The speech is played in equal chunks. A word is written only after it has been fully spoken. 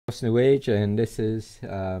New Age, and this is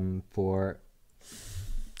for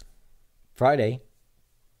Friday,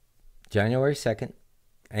 January 2nd,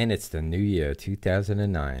 and it's the new year,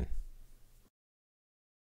 2009.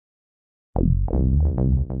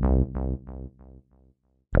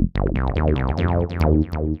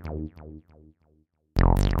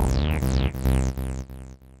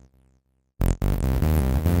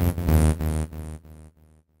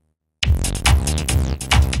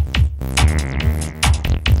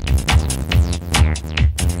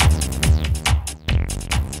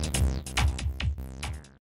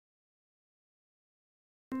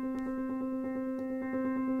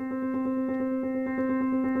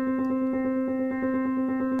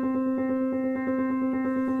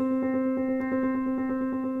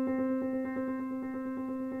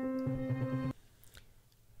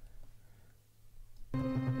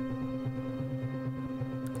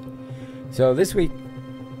 So this week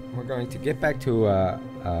we're going to get back to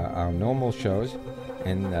our normal shows,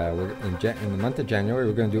 and we're in the month of January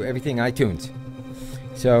we're going to do everything iTunes.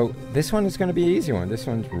 So this one is going to be an easy one. This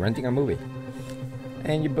one's renting a movie,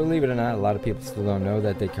 and you believe it or not, a lot of people still don't know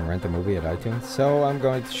that they can rent a movie at iTunes. So I'm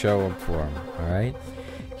going to show them for them. All right,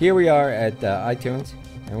 here we are at iTunes,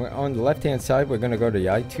 and we're on the left-hand side. We're going to go to the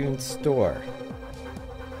iTunes store,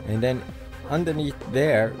 and then underneath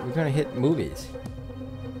there we're going to hit movies.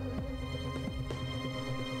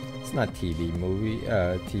 Not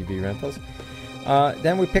TV rentals.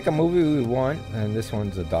 Then we pick a movie we want, and this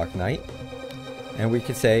one's A Dark Knight, and we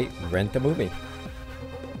can say rent the movie.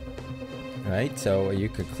 Right, so you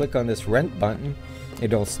can click on this rent button.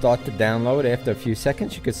 It'll start to download. After a few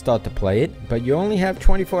seconds you could start to play it, but you only have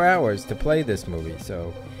 24 hours to play this movie,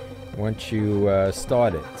 so once you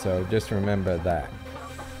start it, so just remember that.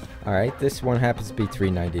 Alright, this one happens to be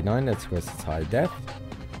 $3.99. That's because it's high def.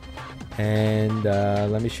 And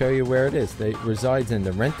let me show you where it is. It resides in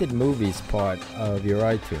the rented movies part of your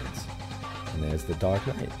iTunes. And there's The Dark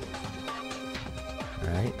Knight.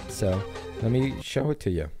 Alright, so let me show it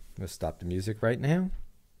to you. Let's stop the music right now.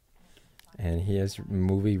 And here's a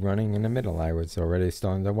movie running in the middle. I was already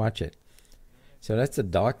starting to watch it. So that's The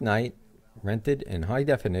Dark Knight, rented in high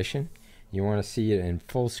definition. You want to see it in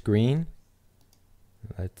full screen.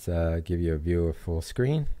 Let's give you a view of full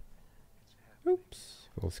screen. Oops.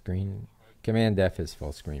 Full screen. Command F is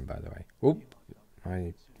full screen, by the way. Oop,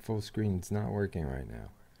 my full screen's not working right now.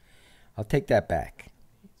 I'll take that back.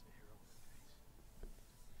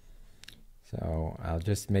 So I'll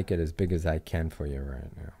just make it as big as I can for you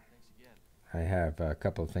right now. I have a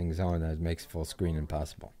couple of things on that makes full screen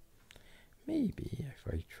impossible. Maybe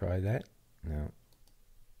if I try that. No.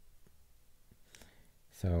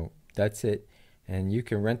 So that's it. And you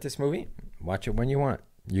can rent this movie, watch it when you want.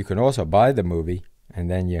 You can also buy the movie, and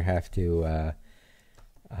then you have to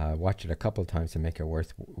watch it a couple of times to make it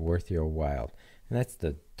worth your while. And that's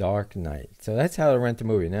The Dark Knight. So that's how to rent a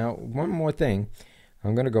movie. Now, one more thing.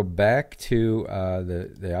 I'm going to go back to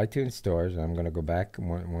the iTunes stores, and I'm going to go back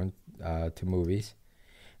to movies.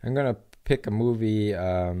 I'm going to pick a movie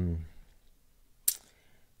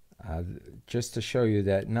just to show you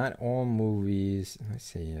that not all movies... Let's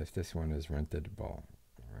see if this one is rentable.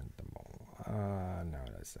 No,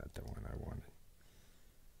 that's not the one I wanted.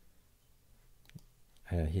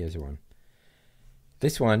 Here's one.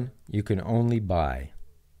 This one you can only buy.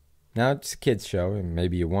 Now it's a kids show, and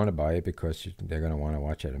maybe you want to buy it because they're going to want to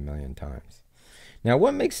watch it a million times. Now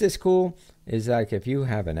what makes this cool is like if you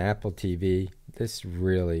have an Apple TV, this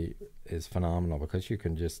really is phenomenal because you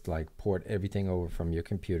can just like port everything over from your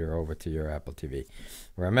computer over to your Apple TV.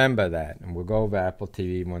 Remember that, and we'll go over Apple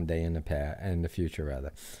TV one day in the future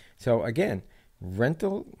rather. So again,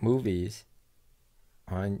 rental movies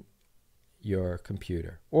on your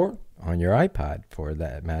computer or on your iPod for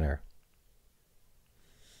that matter.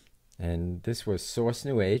 And this was Source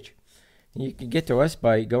New Age. You can get to us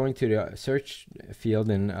by going to the search field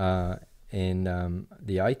in the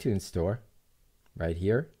iTunes store right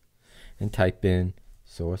here and type in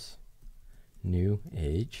Source New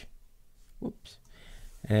Age. Whoops.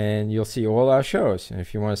 And you'll see all our shows. And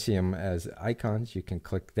if you want to see them as icons, you can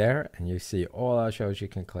click there, and you see all our shows. You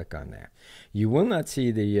can click on there. You will not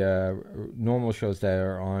see the normal shows that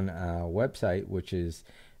are on our website, which is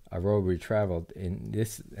A Road We Traveled. In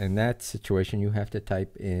that situation, you have to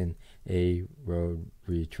type in A Road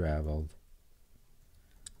We Traveled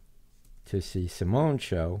to see Simone's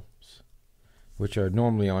shows, which are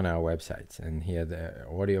normally on our websites. And here the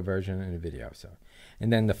audio version and the video. So,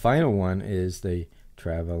 and then the final one is the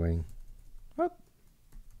traveling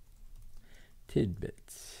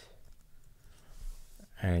tidbits,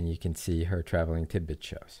 and you can see her traveling tidbit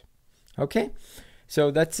shows. Okay, So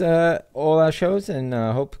that's all our shows, and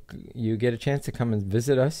hope you get a chance to come and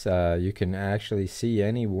visit us. You can actually see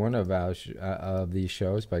any one of our of these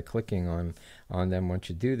shows by clicking on them. Once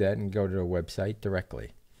you do that, and go to the website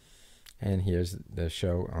directly. And here's the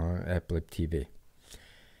show at Blip TV.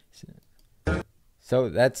 So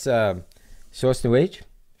that's Source New Age,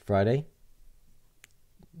 Friday,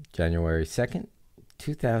 January 2nd,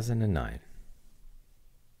 2009.